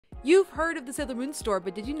You've heard of the Sailor Moon store,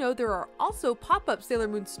 but did you know there are also pop-up Sailor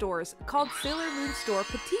Moon stores called Sailor Moon Store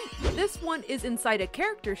Petit? This one is inside a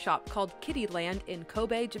character shop called Kittyland in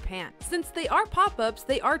Kobe, Japan. Since they are pop-ups,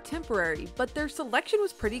 they are temporary, but their selection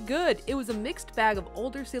was pretty good. It was a mixed bag of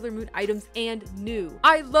older Sailor Moon items and new.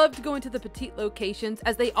 I loved going to the Petit locations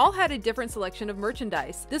as they all had a different selection of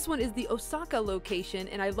merchandise. This one is the Osaka location,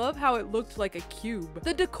 and I love how it looked like a cube.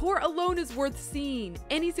 The decor alone is worth seeing.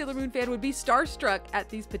 Any Sailor Moon fan would be starstruck at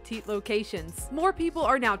these Petit locations. More people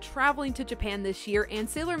are now traveling to Japan this year, and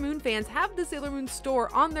Sailor Moon fans have the Sailor Moon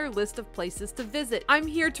store on their list of places to visit. I'm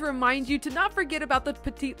here to remind you to not forget about the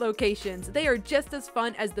Petit locations. They are just as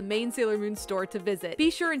fun as the main Sailor Moon store to visit.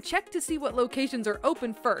 Be sure and check to see what locations are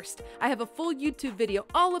open first. I have a full YouTube video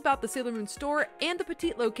all about the Sailor Moon store and the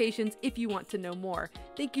Petit locations if you want to know more.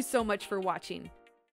 Thank you so much for watching.